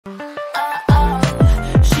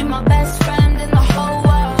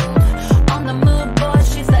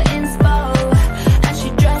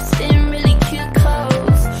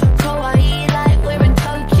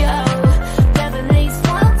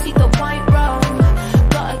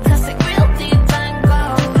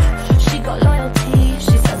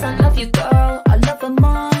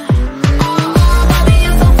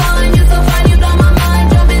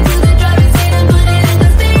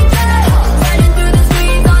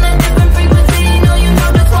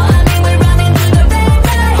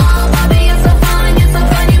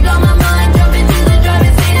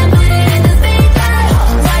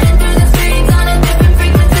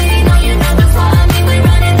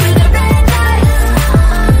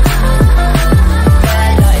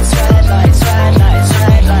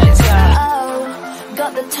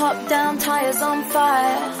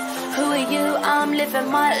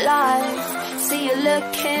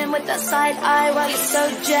with that side eye while you're so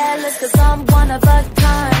jealous, cause I'm one of a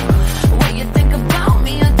kind. What you think about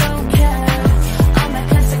me, I don't care. I'm a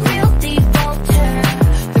classic real deep vulture.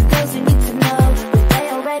 The girls who need to know, they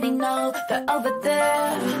already know, they're over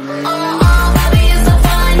there. Oh, baby, you're so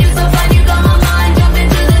fine, you're so fine, you got my mind. Jump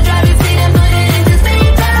into the driver's seat and put it into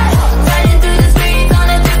speaker. Riding through the streets on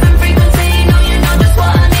a different frequency. No, you know just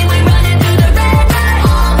what I mean, we running through the red light.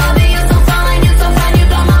 Oh, baby, you're so fine, you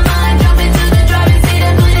got my mind. Jump into the driver's seat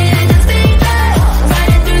and put it into speaker.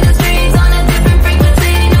 Riding through the streets on a different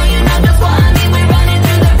frequency. No, you know just what I mean, we running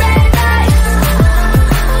through the red light.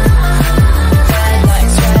 Red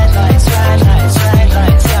lights, red lights, red lights, red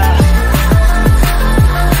lights, yeah.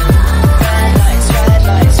 Red lights, red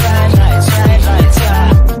lights, red lights, red lights, yeah.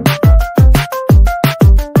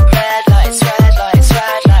 Red lights, red lights,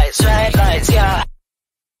 red lights, red lights, yeah.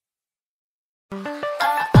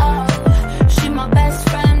 She my best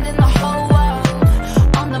friend in the whole world.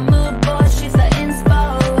 On the mood board, she's the inspo.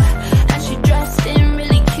 And she dressed in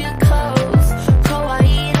really cute clothes.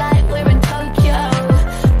 Kawaii like we're in Tokyo.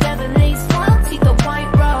 Devon Lee, smile teeth, the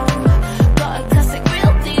white robe. Got a classic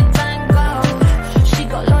real deep Van Gogh. She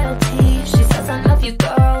got loyalty, she says I love you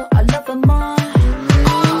girl, I love her more.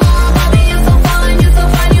 Baby, you're so fine, you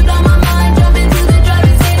got my mind. Jump into the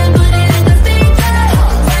driver's seat and put it in the speaker.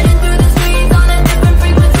 Riding through the streets on a different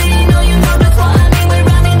frequency. No, you know just what I mean, we're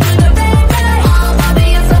running through the red light. Baby,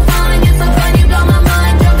 you're so fine, you got my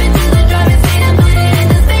mind. Jump into the driver's seat and put it in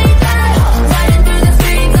the speaker. Riding through the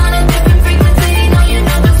streets on a different frequency. No, you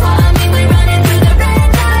know just what I mean, we're running through the red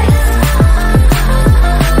light.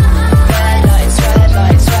 Red lights, red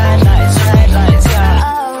lights, red lights, red lights, yeah.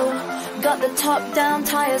 Oh, got the top down,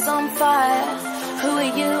 tires on fire. Who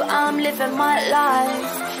are you? I'm living my life.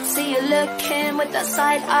 See you looking with that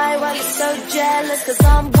side eye while you're so jealous, cause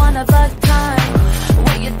I'm one of a kind.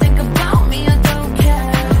 What you think about me, I don't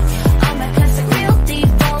care. I'm a classic real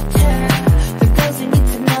deep vulture. The girls who need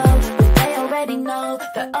to know, they already know,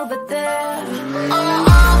 they're over there.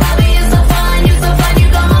 Baby, you're so fine, you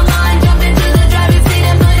got my mind. Jump into the driver's seat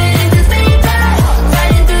and put it into speaker.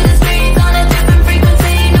 Riding through the streets on a different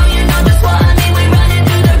frequency. No, you know just what I mean, we running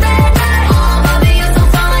through the red light. Baby, you're so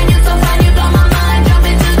fine, you got my mind. Jump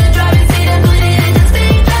into the driver's seat and put it into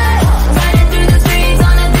speaker. Riding through the streets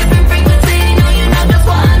on a different frequency. No, you know just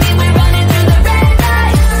what I mean, we running through the red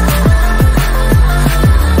light.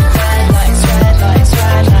 Red lights, red lights,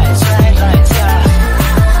 red lights, red lights, yeah.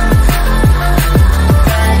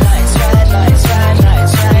 Red lights, red lights, red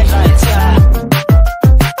lights, red lights, yeah.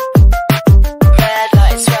 Red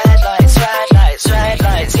lights, red lights, red lights, red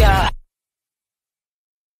lights, yeah.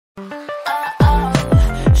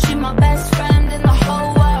 She my best friend in the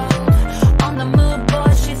whole world. On the mood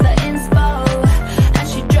board, she's the inspo. And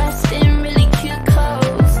she dressed in really cute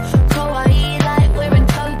clothes. Kawaii like we're in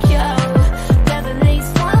Tokyo. Devon Lee,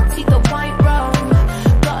 smile teeth, the white robe.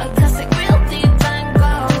 Got a classic real deep Van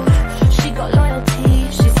Gogh. She got loyalty,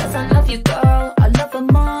 she says I love you girl, I love her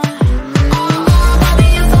more. Baby,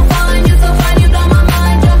 you're so fine, you got my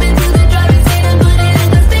mind. Jump into the driver's seat and put it in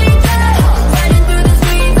the speaker. Riding through the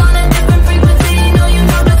streets on a different frequency. No, you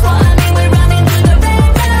know just what I mean, we're running through the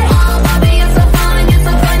red light. Baby, you're so fine, you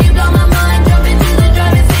got my mind. Jump into the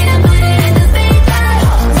driver's seat and put it in the speaker.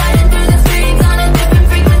 Riding through the streets on a different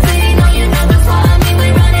frequency. No, you know just what I mean,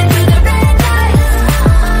 we're running through the red light.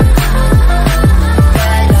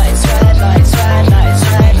 Red lights, red lights, red lights,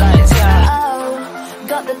 red lights, yeah. Oh,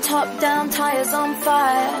 got the top down, tires on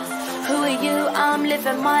fire. Who are you? I'm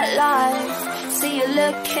living my life. See you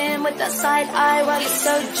looking with that side eye while you're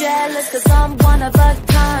so jealous, cause I'm one of a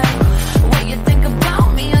kind. What you think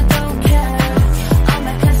about me, I don't care. I'm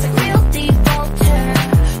a classic real deep vulture.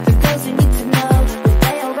 The girls who need to know,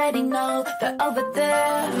 they already know, they're over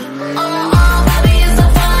there. Baby, you're so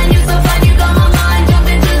fine, you got my mind. Jump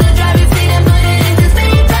into the driver's seat and put it into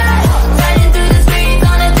speaker. Riding through the streets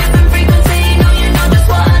on a different frequency. No, you know just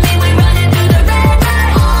what I mean, we running through the red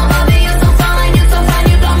light. Baby, you're so fine, you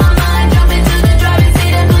got my mind. Jump into the driver's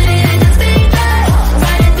seat and put it into speaker.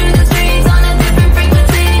 Riding through the streets on a different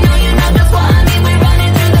frequency. No, you know just what I mean, we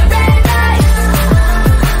running through the red light.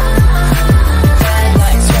 Red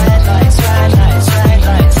lights, red lights, red lights, red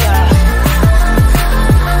lights, yeah.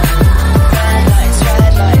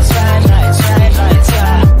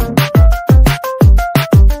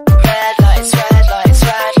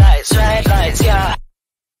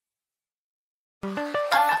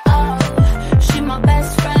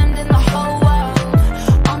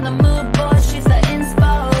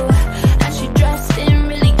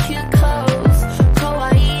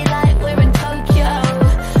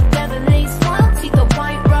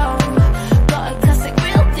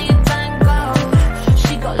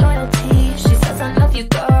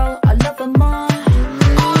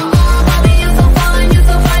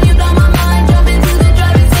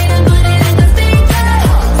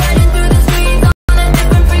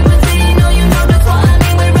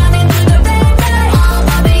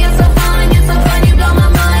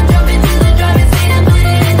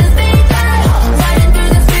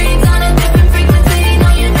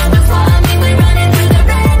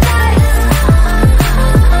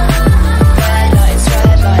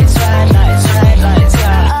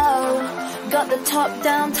 top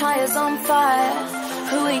down, tires on fire.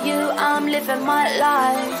 Who are you? I'm living my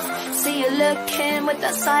life. See you looking with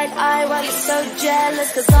that side eye. Why you so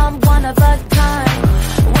jealous? Cause I'm one of a kind.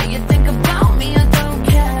 What you think about me, I don't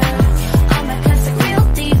care. I'm a classic real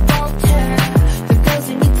defaulter. The girls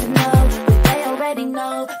you need to know, they already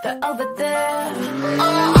know they're over there.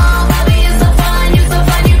 Oh, baby, you're so fine, you're so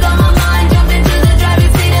fine, you got my mind. Jump into the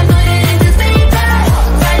driver's seat and put it into speaker.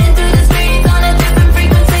 Riding through the streets on a different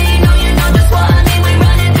frequency. No, you know just what I mean, we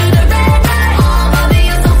running through the red light. Oh, baby,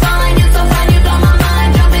 you're so fine, you got my mind.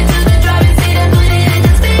 Jump into the driver's seat and put it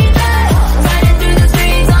into speaker. Riding through the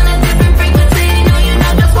streets on a different frequency. No, you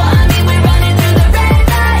know just what I mean, we running through the red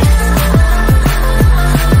light.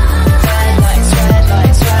 Red lights, red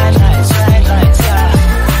lights, red lights, red lights, yeah.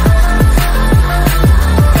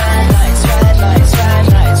 Red lights, red lights, red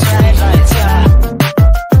lights, red lights, yeah.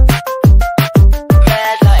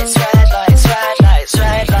 Red lights, red lights, red lights,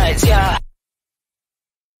 red lights, yeah.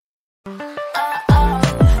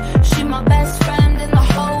 She my best friend in the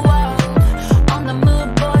whole world. On the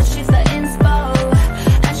mood board, she's the inspo.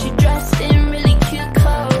 And she dressed in really cute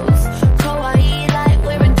clothes. Kawaii like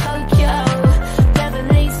we're in Tokyo. Devon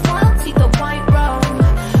Lee smile, teeth the white robe.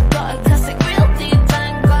 Got a classic real deep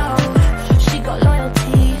Van Gogh. She got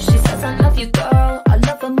loyalty, she says I love you girl, I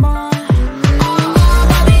love her more.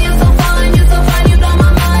 Baby, you're so fine, you got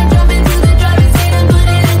my mind. Jump into the driver's seat and put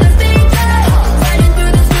it in the speaker. Riding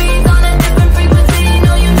through the streets on a different frequency.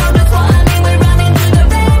 No, you know just what I mean, we're running through the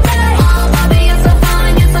red light. Baby, you're so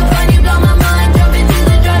fine, you got my mind. Jump into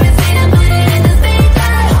the driver's seat and put it in the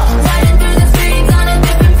speaker. Riding through the streets on a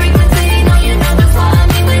different frequency. No, you know just what I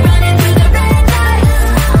mean, we're running through the red light.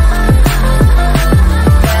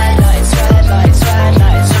 Red lights, red lights, red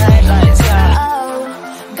lights, red lights, yeah.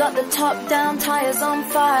 Oh, got the top down, tires on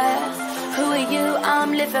fire. Who are you?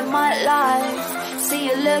 I'm living my life. See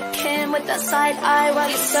you looking with that side eye. Why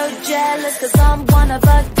you so jealous? Cause I'm one of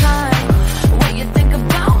a kind. What you think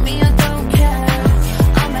about me, I don't care.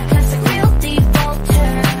 I'm a classic real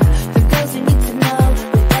defaulter. The girls you need to know,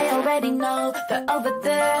 they already know they're over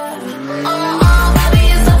there. Oh, baby,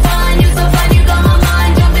 you're so fine, you got my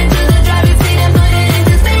mind. Jump into the driver's seat and put it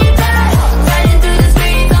into speaker. Riding through the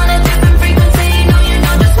streets on a different frequency. No, you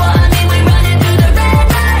know just what I mean, we running through the red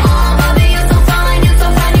light. Oh, baby, you're so fine, you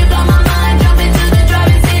got my mind. Jump into the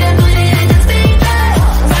driver's seat and put it into speaker.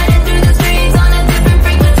 Riding through the streets on a different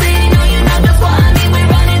frequency. No, you know just what I mean, we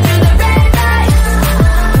running through the red light.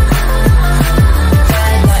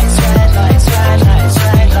 Red lights, red lights, red lights,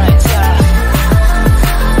 red lights, yeah.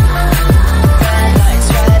 Red lights,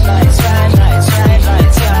 red lights, red lights, red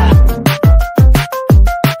lights, yeah.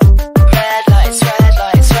 Red lights, red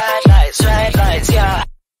lights, red lights, red lights, yeah.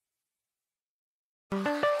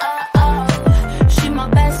 She my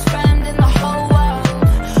best friend in the whole world.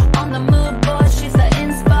 On the mood board, she's the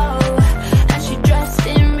inspo. And she dressed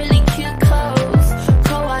in really cute clothes.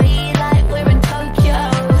 Kawaii like we're in Tokyo.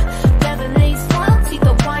 Devon Lee smile, teeth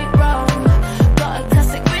the white robe. Got a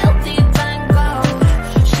classic real deep Van Gogh.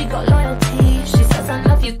 She got loyalty, she says I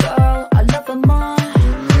love you girl, I love her more.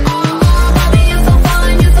 Baby, you're so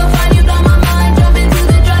fine, you got my mind. Jump into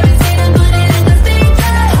the driver's seat and put it in the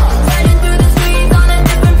speaker. Riding through the streets on a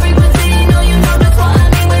different frequency. No, you know just what I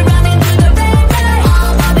mean, we're running through the red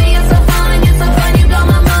light. Baby, you're so fine, you got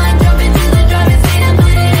my mind. Jump into the driver's seat and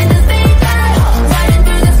put it in the speaker. Riding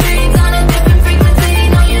through the streets on a different frequency.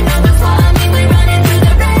 No, you know just what I mean, we're running through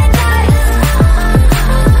the red light.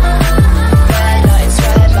 Red lights,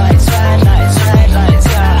 red lights, red lights, red lights,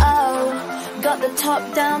 yeah. Oh, got the top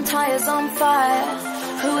down, tires on fire.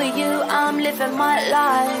 Who are you? I'm living my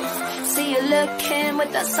life. See you looking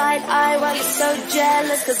with that side eye. Why you so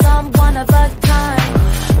jealous? Cause I'm one of a kind.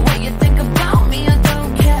 What you think about me, I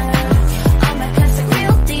don't care. I'm a classic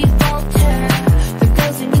real defaulter. The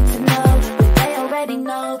girls you need to know, they already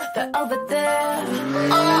know they're over there.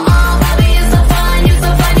 Baby, you're so fine, you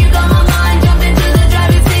got my mind. Jump into the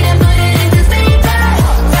driver's seat and put it into speaker.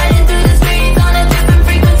 Riding through the streets on a different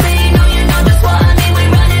frequency. No, you know just what I mean, we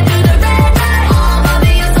running through the red light.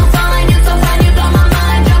 Baby, you're so fine, you got my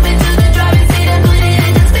mind. Jump into the driver's seat and put it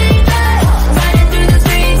into speaker. Riding through the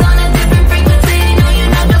streets on a different frequency. No, you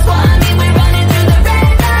know just what I mean.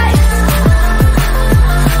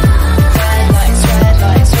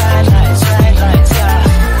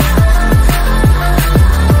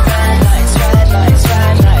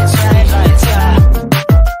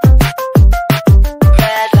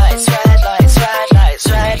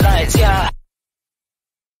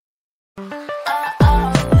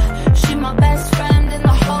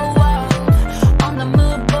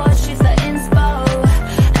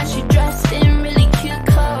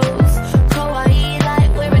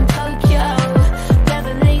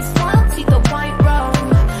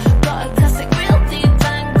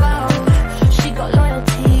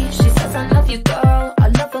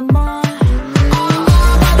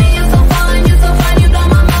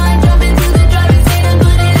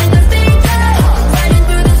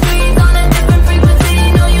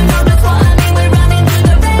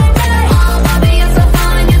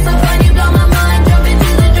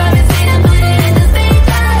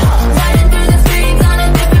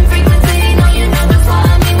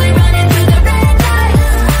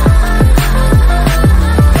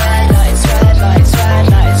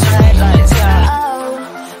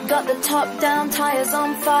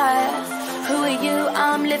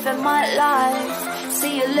 living my life.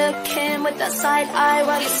 See you looking with that side eye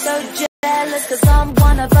while you're so jealous, cause I'm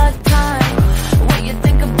one of a kind. What you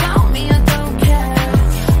think about me, I don't care.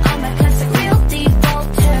 I'm a classic, real deep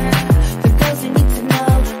Voltaire. The girls you need to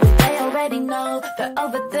know, they already know they're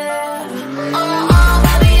over there. Oh,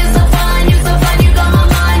 baby, you're so fine, you're so fine, you got my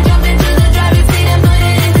mind. Jump into the driving seat and put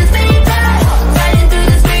it into speed. Riding through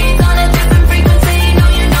the streets on a different frequency. No,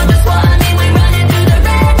 you know just what I mean, we running through the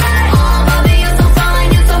red light. Oh, baby, you're so fine,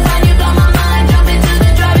 you got my mind. Jump into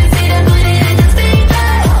the driving seat and put it into speed.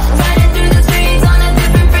 Riding through the streets on a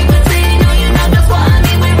different frequency. No, you know just what I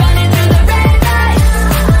mean, we running through the red light.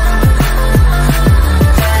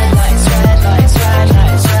 Red lights, red lights, red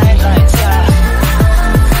lights, red lights, yeah.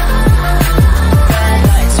 Red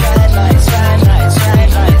lights, red lights, red lights, red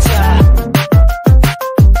lights, yeah.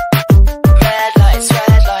 Red lights,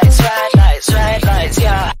 red lights, red lights, red lights,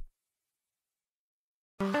 yeah.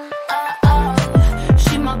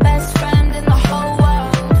 She my best friend in the whole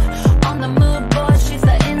world. On the mood board, she's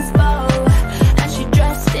the inspo. And she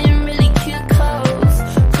dressed in really cute clothes.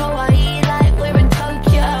 Kawaii like we're in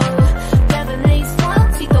Tokyo. Devon Lee smile,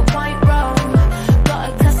 teeth a white robe. Got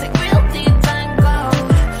a classic real deep Van Gogh.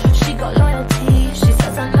 She got loyalty, she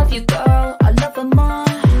says I love you girl, I love her more.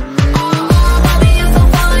 Baby, you're so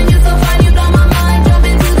fine, you got my mind. Jump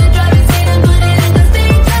into the driving seat and put it into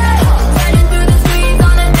speed. Riding through the streets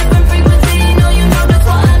on a different frequency. No, you know just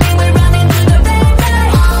what I mean, we're running through the red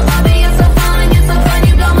light. Baby, you're so fine, you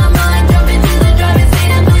got my mind. Jump into the driving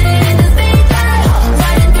seat and put it into speed.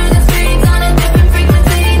 Riding through the streets on a different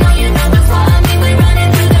frequency. No, you know just what I mean, we're running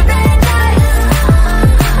through the red light.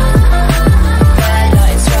 Red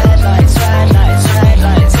lights, red lights, red lights, red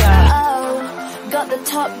lights, yeah. Oh, got the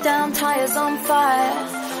top down, tires on fire.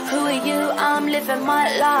 Who are you? I'm living my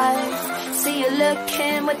life. See you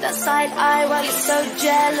looking with that side eye while you're so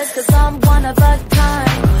jealous, cause I'm one of a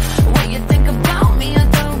kind. What you think about me, I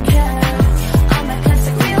don't care. I'm a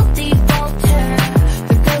classic, real deep Voltaire.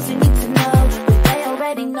 The girls you need to know, they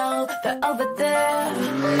already know they're over there.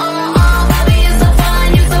 Oh, baby, you're so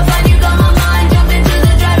fine, you got my mind. Jump into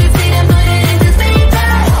the driving seat and put it into speed.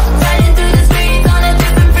 Riding through the streets on a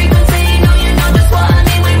different frequency. No, you know just what I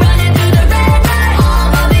mean, we running through the red light. Oh,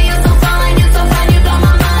 baby, you're so fine, you got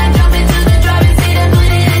my mind. Jump into the driving seat and put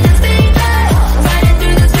it into speed. Riding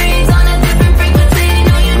through the streets on a different frequency.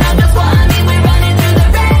 No, you know just what I mean, we running through the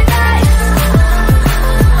red light.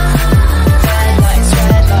 Red lights,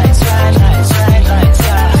 red lights, red lights, red lights,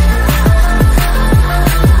 yeah.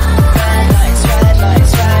 Red lights, red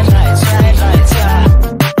lights, red lights, red lights, yeah.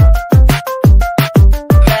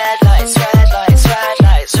 Red lights, red lights, red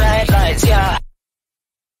lights, red lights, yeah.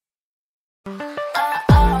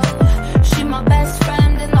 She my best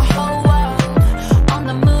friend in the whole world. On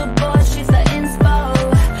the mood board, she's the inspo.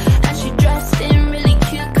 And she dressed in really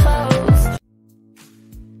cute clothes.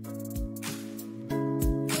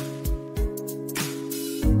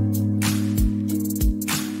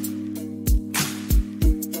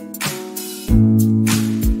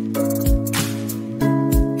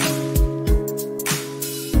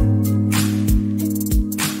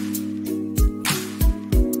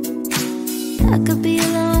 I could be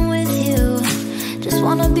alone with you, just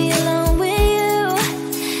wanna be alone with you.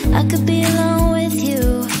 I could be alone with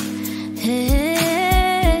you,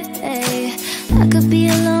 hey, hey. I could be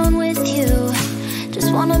alone with you,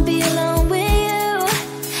 just wanna be alone with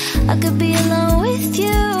you. I could be alone with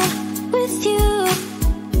you, with you.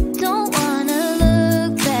 Don't wanna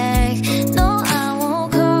look back, no I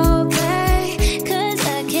won't call back. Cause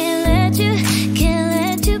I can't let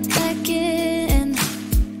you back in.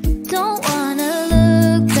 Don't wanna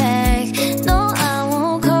look back, no I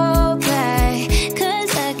won't call back.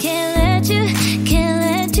 Cause I can't let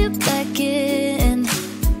you back in.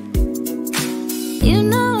 You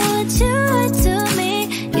know what you are to me,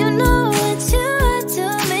 you know what you are to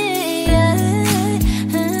me, yeah,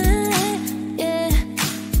 yeah.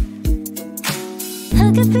 I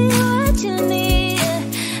could be what you need, yeah.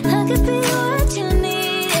 I could be what you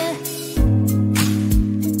need, yeah.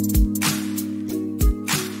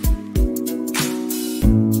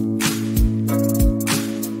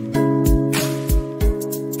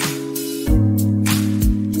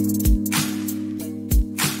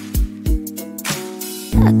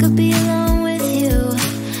 I could be alone with you,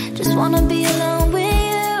 just wanna be alone with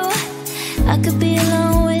you. I could be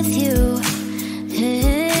alone with you,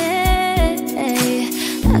 hey, hey.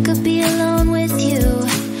 I could be alone with you,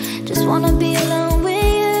 just wanna be alone with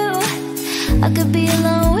you. I could be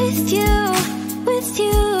alone with you, with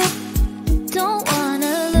you. Don't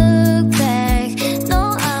wanna look back, no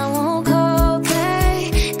I won't call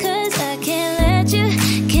back. Cause I can't let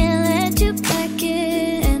you back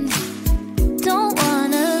in.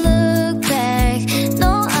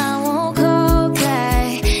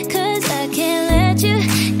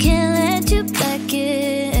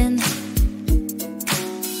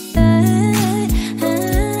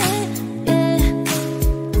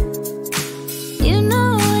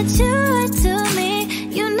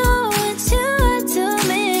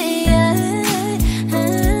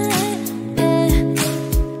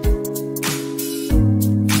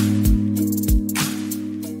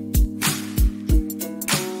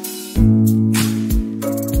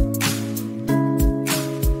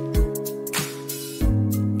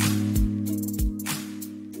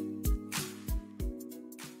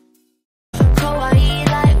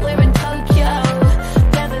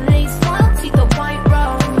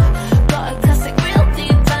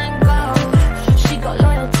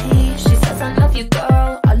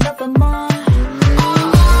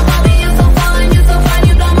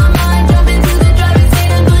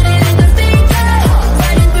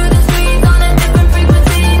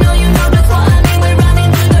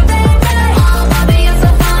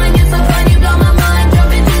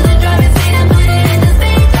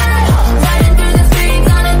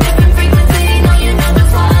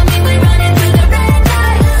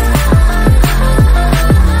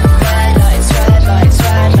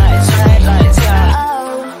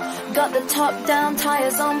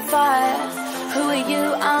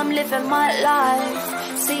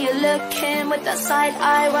 looking with that side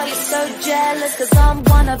eye while you're so jealous, cause I'm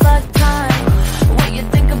one of a kind. What you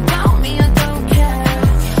think about me, I don't care.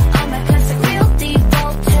 I'm a classic real deep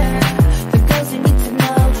Voltaire. The girls you need to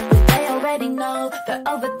know, but they already know they're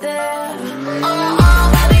over there.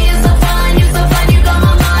 Baby, you're so fine, you're so fine, you got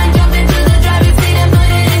my mind. Jump into the driver's seat and put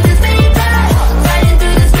it into speed. Riding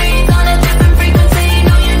through the streets on a different frequency.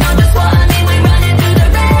 No, you know just what I mean, we running through the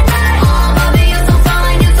red light. Baby, you're so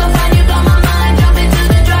fine, you got my mind. Jump into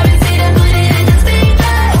the driver's seat and put it into speed.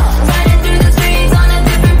 Riding through the streets on a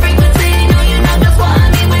different frequency. No, you know just what I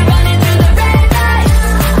mean, we running through the red light.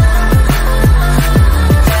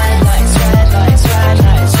 Red lights, red lights, red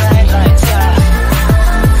lights, red lights, yeah.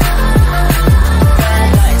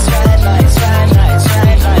 Red lights, red lights, red lights,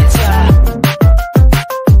 red lights, yeah.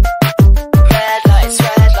 Red lights,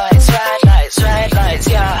 red lights, red lights, red lights,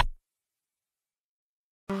 yeah.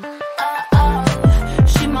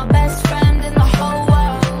 She my best friend in the whole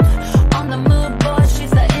world. On the mood board,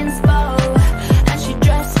 she's the inspo. And she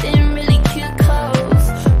dressed in really cute clothes.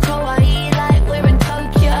 Kawaii like we're in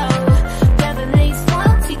Tokyo. Devon Lee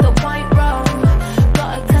style, teeth the white robe.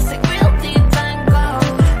 Got a classic real deep Van Gogh.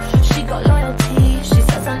 She got loyalty, she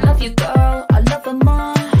says I love you girl, I love her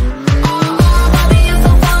more. Baby, you're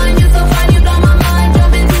so fine, you got my mind.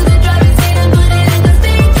 Jump into the driver's seat and put it into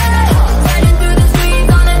speed. Riding through the streets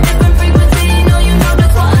on a different frequency. No, you know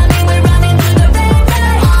just what I mean, we're running through the red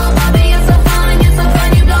light. Baby, you're so fine, you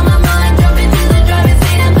got my mind. Jump into the driver's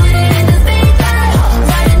seat and put it into speed.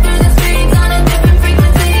 Riding through the streets on a different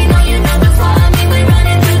frequency. No, you know just what I mean, we're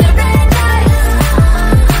running through the red light.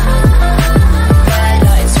 Red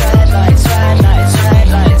lights, red lights, red lights, red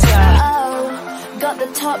lights, yeah. Got the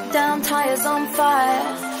top down, tires on fire.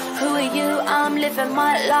 Who are you? I'm living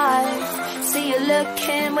my life. See you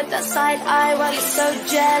looking with that side eye while you're so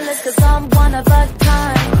jealous, cause I'm one of a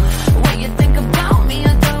kind. What you think about me,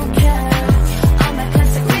 I don't care. I'm a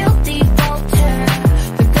classic real deep Voltaire.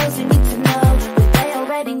 The girls you need to know, but they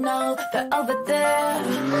already know they're over there.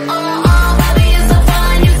 Baby, you're so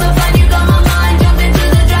fine, you got my mind. Jump into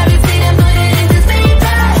the driver's seat and put it into speed.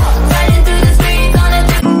 Riding through the streets on a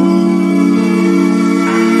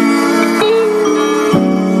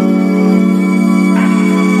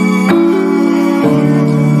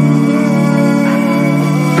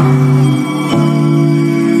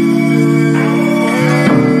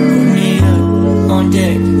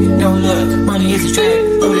money is a track,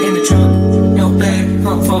 load it in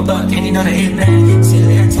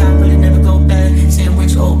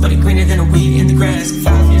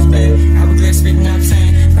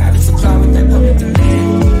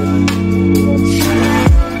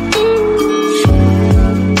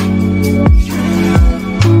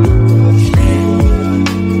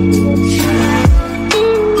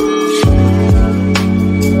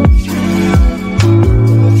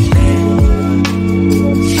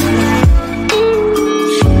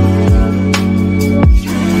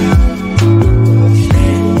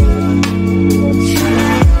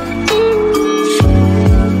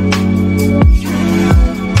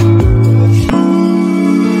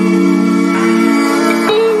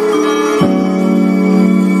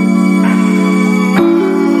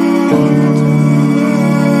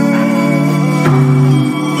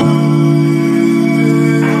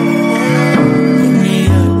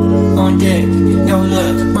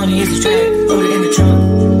the trunk,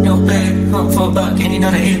 no bag, pump for a buck, and you know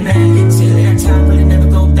the hit man. Sit there on top, but it never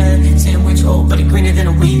go back. Sandwich old, but it greener than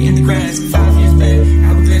a weed in the grass. 5 years back,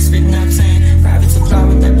 hourglass spitting out sand. Private supply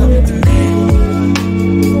with that public demand.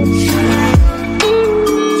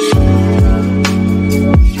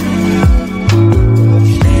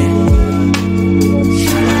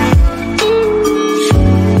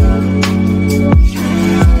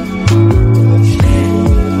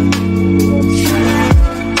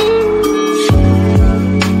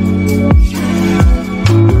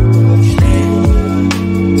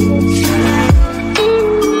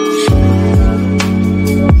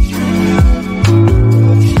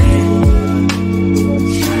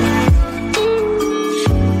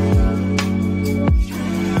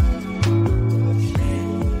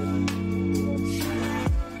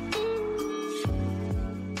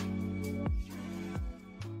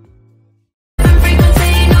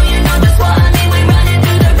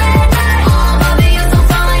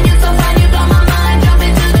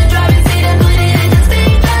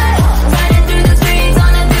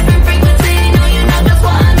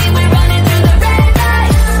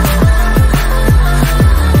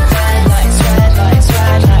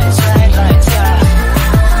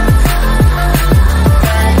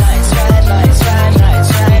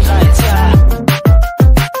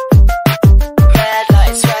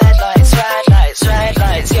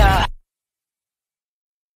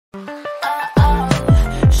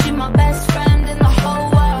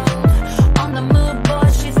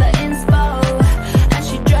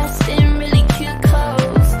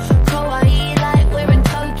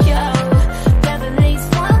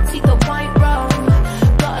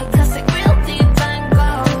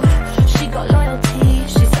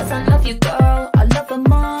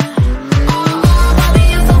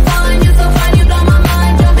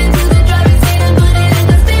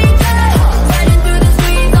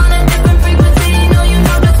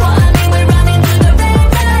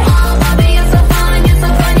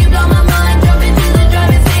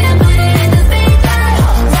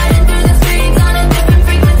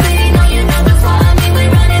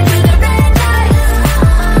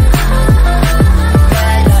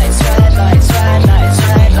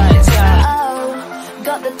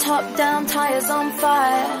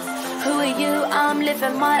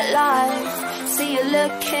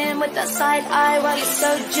 that side eye while you're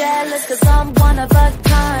so jealous, cause I'm one of a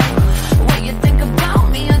kind. What you think about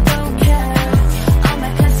me, I don't care. I'm a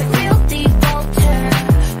classic real deep Voltaire.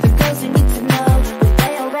 The girls you need to know, but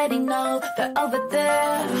they already know they're over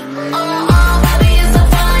there. Oh, baby, you're so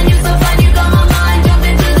fine, you got my mind. Jump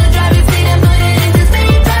into the driver's seat and put it into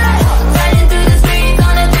speed. Riding through the streets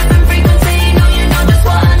on a different frequency. No, you know just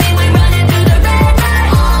what I mean, we running through the red light.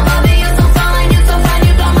 Oh, baby, you're so fine, you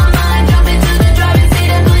got my mind. Jump into the driver's seat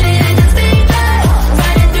and put it into speed.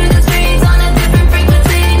 Riding through the streets on a different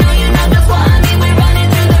frequency. No, you know just what I mean, we running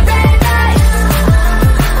through the red light.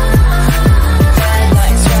 Red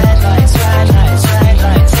lights, red lights, red lights, red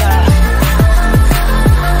lights, yeah.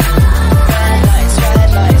 Red lights, red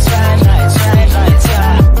lights, red lights, red lights,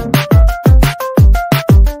 yeah.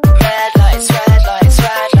 Red lights, red lights,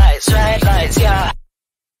 red lights, red lights, yeah.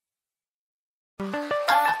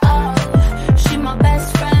 She my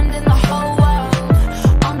best friend in the whole world.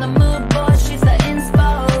 On the mood board, she's the inspo.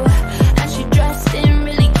 And she dressed in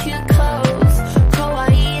really cute clothes.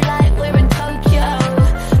 Kawaii like we're in Tokyo.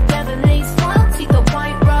 Devon Lee smile, teeth the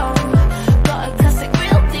white robe. Got a classic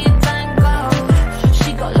real deep Van Gogh. She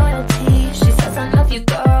got loyalty, she says I love you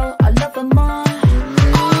girl, I love her more.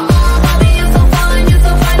 Baby, you're so fine, you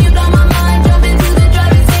got my mind. Jump into the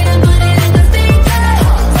driver's seat and put it into speed.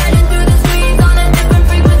 Riding through the streets on a different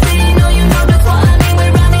frequency. No, you know just what I mean,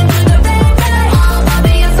 we're running through the red light.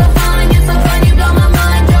 Baby, you're so fine, you got my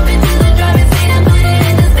mind. Jump into the driver's seat and put it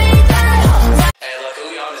into speed. Hey, look,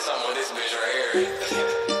 we on to something with this bitch right here.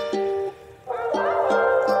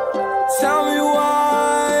 Tell me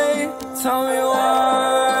why, tell me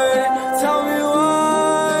why, tell me why.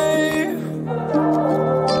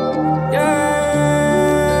 Yeah.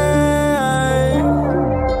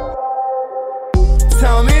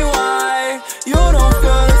 Tell me why you don't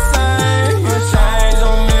feel the same. You change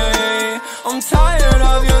on me. I'm tired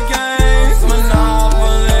of your games,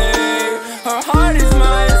 Monopoly. Her heart is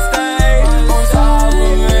my estate, on top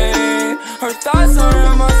of me. Her thoughts are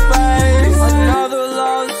in my space. Another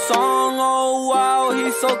love song, oh wow,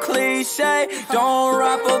 he's so cliche. Don't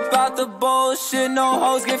rap about the bullshit, no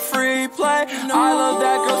hoes get free play. I love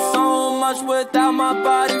that girl so much without my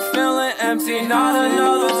body feeling empty. Not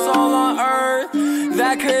another soul on earth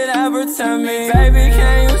that could ever tempt me. Baby,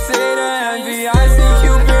 can you see the envy? I see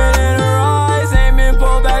Cupid in her eyes, ain't been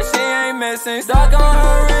pulled back, she ain't missing. Stuck on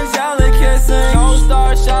her angelic kissing. Don't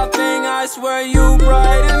start shopping, I swear you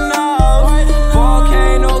brighten up.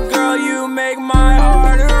 Volcano girl, you make my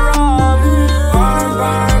heart erupt. Burn,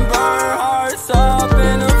 burn, burn, hearts up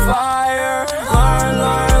in the fire. Learn,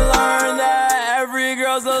 learn, learn that every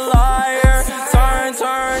girl's a liar. Turn,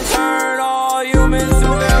 turn, turn all humans to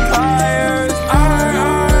vampires.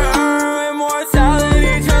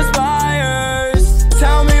 Immortality transpires.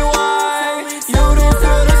 Tell me why you don't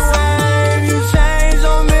feel the same. You change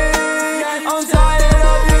on me. I'm tired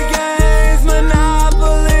of your games,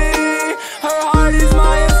 Monopoly. Her heart is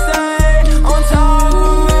my estate, on top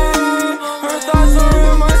of me. Her thoughts are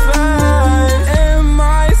in my space, in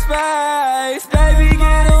my space. Baby,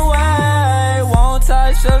 get away. Won't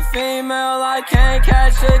touch a female, I can't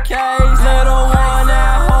catch a case. Little one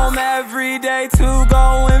at home every day to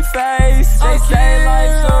go and face. They say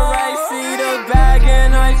life's a race, see the bag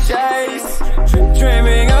and I chase.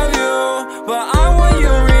 Dreaming of you, but I want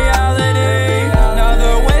you reality.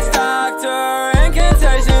 Another waste doctor,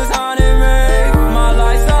 incantations haunting me. My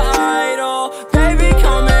life's an idol, baby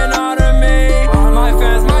coming out of me. My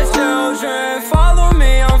fans, my children, follow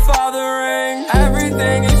me, I'm fathering.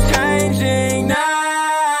 Everything is changing now.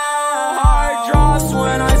 Heart drops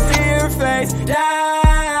when I see your face down.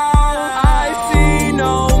 I see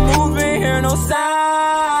no movement, hear no sound.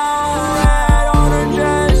 Red on her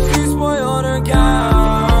dress, she spoiled her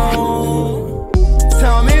gown.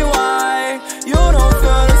 Tell me why you don't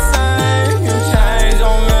feel the same. You change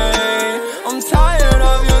on me. I'm tired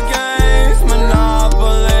of your games,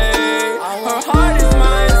 Monopoly. Her heart is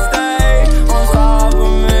my estate, on top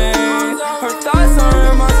of me. Her thoughts are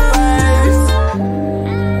in my space.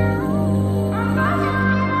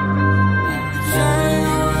 Change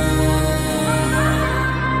on me.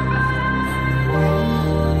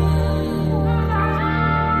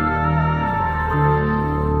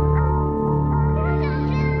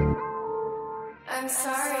 I'm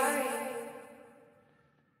sorry.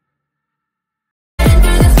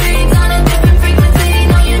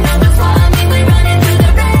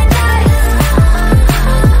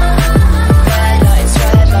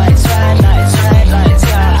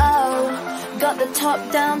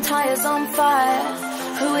 Top down, tires on fire.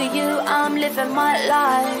 Who are you? I'm living my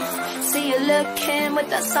life. See you looking with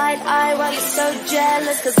that side eye while you're so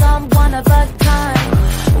jealous, cause I'm one of a kind.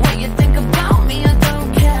 What you think about